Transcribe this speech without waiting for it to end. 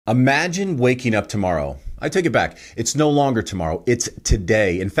Imagine waking up tomorrow. I take it back. It's no longer tomorrow. It's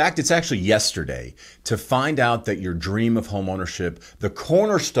today. In fact, it's actually yesterday to find out that your dream of homeownership, the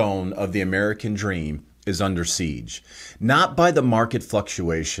cornerstone of the American dream, is under siege. Not by the market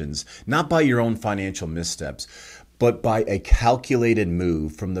fluctuations, not by your own financial missteps, but by a calculated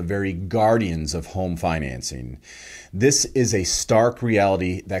move from the very guardians of home financing. This is a stark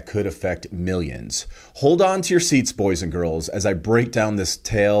reality that could affect millions. Hold on to your seats, boys and girls, as I break down this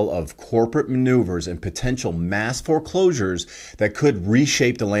tale of corporate maneuvers and potential mass foreclosures that could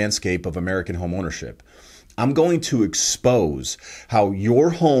reshape the landscape of American homeownership. I'm going to expose how your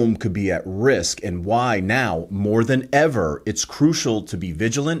home could be at risk and why now, more than ever, it's crucial to be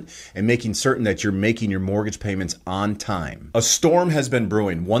vigilant and making certain that you're making your mortgage payments on time. A storm has been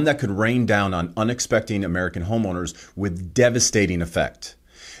brewing, one that could rain down on unexpected American homeowners with devastating effect.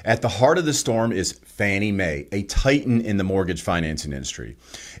 At the heart of the storm is Fannie Mae, a titan in the mortgage financing industry,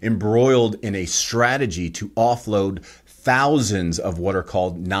 embroiled in a strategy to offload thousands of what are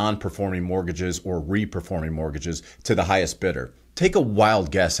called non-performing mortgages or reperforming mortgages to the highest bidder. Take a wild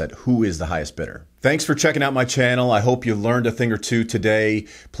guess at who is the highest bidder. Thanks for checking out my channel. I hope you learned a thing or two today.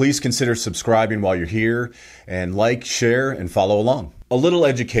 Please consider subscribing while you're here and like, share, and follow along. A little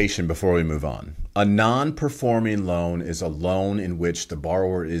education before we move on. A non-performing loan is a loan in which the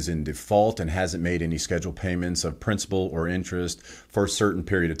borrower is in default and hasn't made any scheduled payments of principal or interest for a certain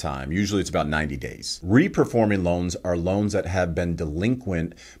period of time. Usually it's about 90 days. Reperforming loans are loans that have been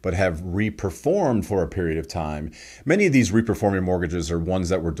delinquent but have reperformed for a period of time. Many of these reperforming mortgages are ones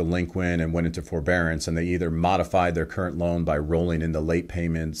that were delinquent and went into forbearance, and they either modified their current loan by rolling in the late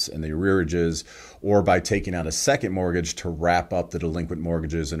payments and the arrearages, or by taking out a second mortgage to wrap up the delinquent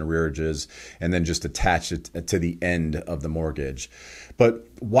mortgages and arrearages and then just attach it to the end of the mortgage. But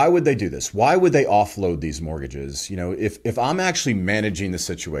why would they do this? Why would they offload these mortgages? You know, if I'm actually managing the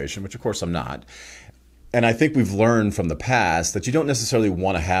situation, which of course I'm not, and I think we've learned from the past that you don't necessarily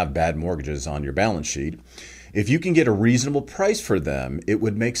want to have bad mortgages on your balance sheet. If you can get a reasonable price for them, it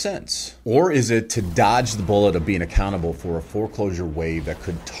would make sense. Or is it to dodge the bullet of being accountable for a foreclosure wave that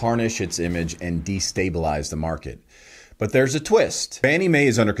could tarnish its image and destabilize the market? But there's a twist. Fannie Mae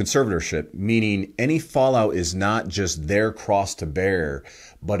is under conservatorship, meaning any fallout is not just their cross to bear,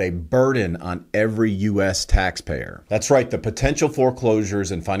 but a burden on every U.S. taxpayer. That's right, the potential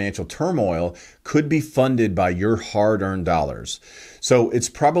foreclosures and financial turmoil could be funded by your hard-earned dollars. So it's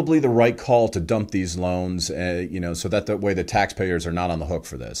probably the right call to dump these loans, so that way the taxpayers are not on the hook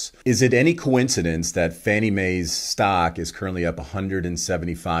for this. Is it any coincidence that Fannie Mae's stock is currently up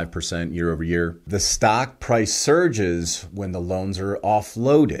 175% year over year? The stock price surges when the loans are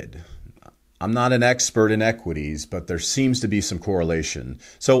offloaded. I'm not an expert in equities, but there seems to be some correlation.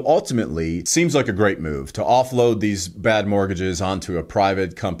 So ultimately, it seems like a great move to offload these bad mortgages onto a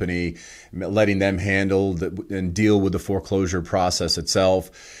private company, letting them handle and deal with the foreclosure process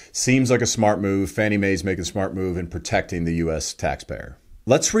itself. Seems like a smart move. Fannie Mae's making a smart move in protecting the U.S. taxpayer.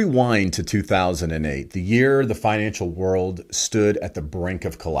 Let's rewind to 2008, the year the financial world stood at the brink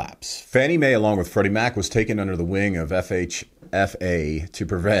of collapse. Fannie Mae, along with Freddie Mac, was taken under the wing of FHFA to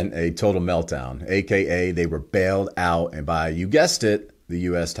prevent a total meltdown, aka they were bailed out and by, you guessed it, the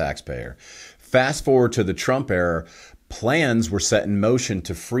U.S. taxpayer. Fast forward to the Trump era, plans were set in motion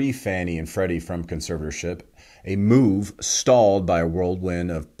to free Fannie and Freddie from conservatorship, a move stalled by a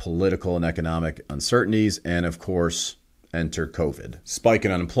whirlwind of political and economic uncertainties, and of course, enter COVID. Spike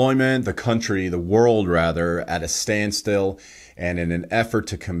in unemployment, the world rather, at a standstill, and in an effort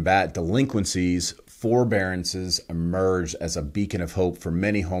to combat delinquencies, forbearances emerged as a beacon of hope for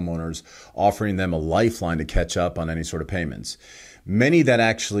many homeowners, offering them a lifeline to catch up on any sort of payments. Many that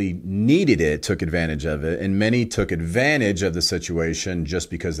actually needed it took advantage of it, and many took advantage of the situation just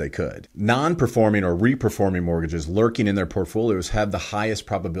because they could. Non-performing or reperforming mortgages lurking in their portfolios have the highest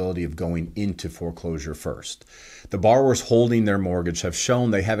probability of going into foreclosure first. The borrowers holding their mortgage have shown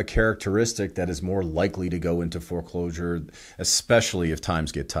they have a characteristic that is more likely to go into foreclosure, especially if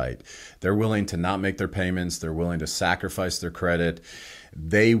times get tight. They're willing to not make their payments. They're willing to sacrifice their credit.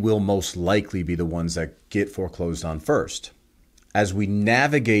 They will most likely be the ones that get foreclosed on first. As we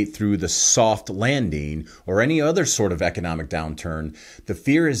navigate through the soft landing or any other sort of economic downturn, the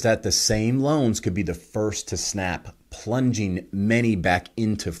fear is that the same loans could be the first to snap, plunging many back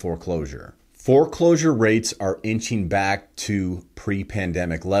into foreclosure. Foreclosure rates are inching back to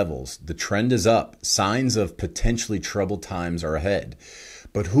pre-pandemic levels. The trend is up. Signs of potentially troubled times are ahead.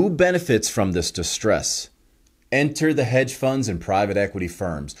 But who benefits from this distress? Enter the hedge funds and private equity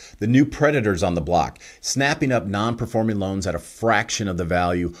firms, the new predators on the block, snapping up non-performing loans at a fraction of the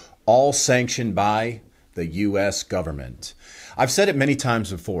value, all sanctioned by the U.S. government. I've said it many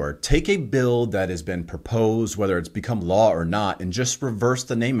times before. Take a bill that has been proposed, whether it's become law or not, and just reverse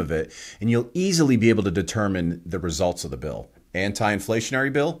the name of it, and you'll easily be able to determine the results of the bill.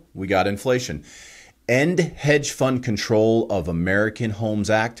 Anti-inflationary bill? We got inflation. End Hedge Fund Control of American Homes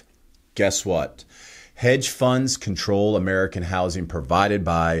Act? Guess what? Hedge funds control American housing provided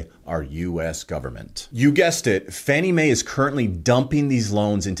by our U.S. government. You guessed it, Fannie Mae is currently dumping these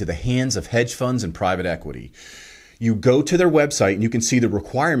loans into the hands of hedge funds and private equity. You go to their website and you can see the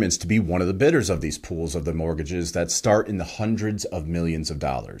requirements to be one of the bidders of these pools of the mortgages that start in the hundreds of millions of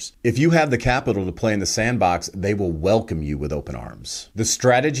dollars. If you have the capital to play in the sandbox, they will welcome you with open arms. The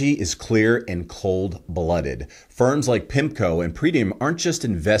strategy is clear and cold-blooded. Firms like PIMCO and Pretium aren't just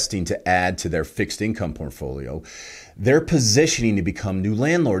investing to add to their fixed income portfolio. They're positioning to become new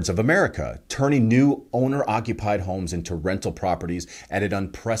landlords of America, turning new owner-occupied homes into rental properties at an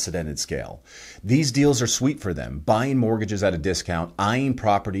unprecedented scale. These deals are sweet for them, buying mortgages at a discount, eyeing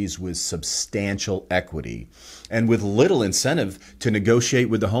properties with substantial equity, and with little incentive to negotiate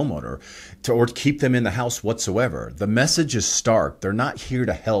with the homeowner or to keep them in the house whatsoever. The message is stark. They're not here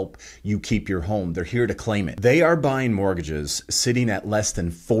to help you keep your home. They're here to claim it. They are buying mortgages sitting at less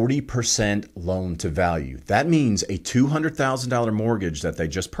than 40% loan to value. That means a $200,000 mortgage that they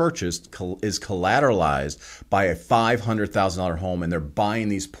just purchased is collateralized by a $500,000 home, and they're buying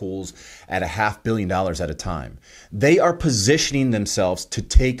these pools at $500 million at a time. They are positioning themselves to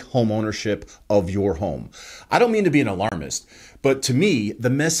take home ownership of your home. I don't mean to be an alarmist, but to me, the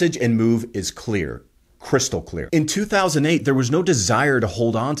message and move is clear. Crystal clear. In 2008, there was no desire to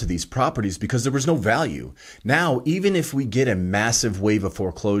hold on to these properties because there was no value. Now, even if we get a massive wave of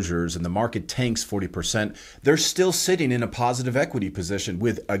foreclosures and the market tanks 40%, they're still sitting in a positive equity position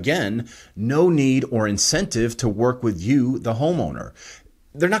with, again, no need or incentive to work with you, the homeowner.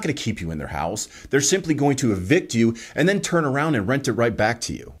 They're not going to keep you in their house. They're simply going to evict you and then turn around and rent it right back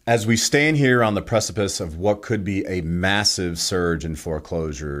to you. As we stand here on the precipice of what could be a massive surge in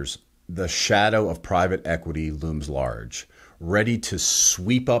foreclosures, the shadow of private equity looms large, ready to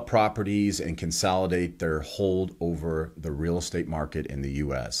sweep up properties and consolidate their hold over the real estate market in the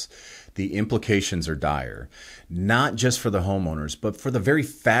U.S. The implications are dire, not just for the homeowners, but for the very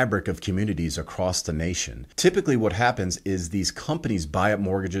fabric of communities across the nation. Typically what happens is these companies buy up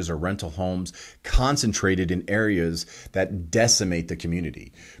mortgages or rental homes concentrated in areas that decimate the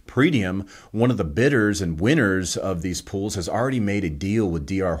community. Pretium, one of the bidders and winners of these pools, has already made a deal with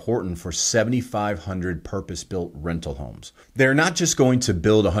D.R. Horton for 7,500 purpose-built rental homes. They're not just going to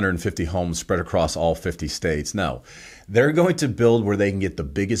build 150 homes spread across all 50 states. No, they're going to build where they can get the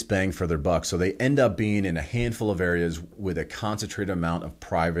biggest bang for their buck. So they end up being in a handful of areas with a concentrated amount of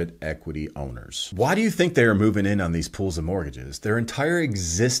private equity owners. Why do you think they are moving in on these pools of mortgages? Their entire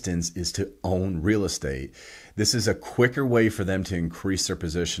existence is to own real estate. This is a quicker way for them to increase their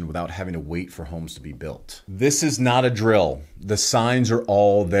position without having to wait for homes to be built. This is not a drill. The signs are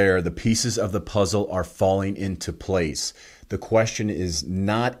all there. The pieces of the puzzle are falling into place. The question is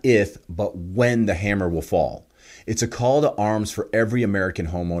not if, but when the hammer will fall. It's a call to arms for every American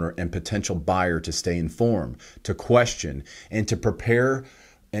homeowner and potential buyer to stay informed, to question, and to prepare.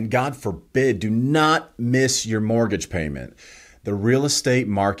 And God forbid, do not miss your mortgage payment. The real estate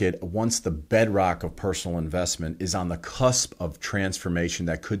market, once the bedrock of personal investment, is on the cusp of transformation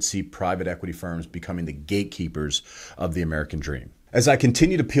that could see private equity firms becoming the gatekeepers of the American dream. As I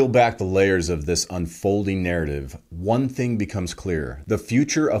continue to peel back the layers of this unfolding narrative, one thing becomes clear. The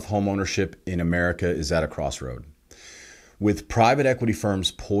future of homeownership in America is at a crossroad. With private equity firms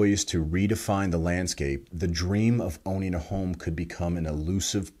poised to redefine the landscape, the dream of owning a home could become an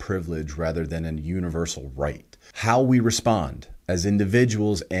elusive privilege rather than a universal right. How we respond as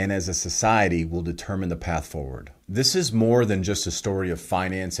individuals and as a society will determine the path forward. This is more than just a story of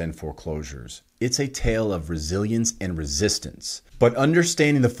finance and foreclosures. It's a tale of resilience and resistance. But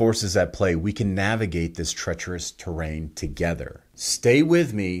understanding the forces at play, we can navigate this treacherous terrain together. Stay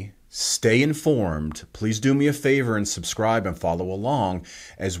with me. Stay informed. Please do me a favor and subscribe and follow along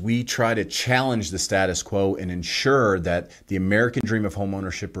as we try to challenge the status quo and ensure that the American dream of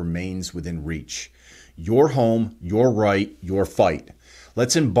homeownership remains within reach. Your home, your right, your fight.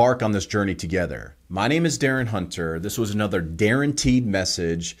 Let's embark on this journey together. My name is Darin Hunter. This was another guaranteed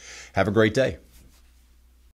message. Have a great day.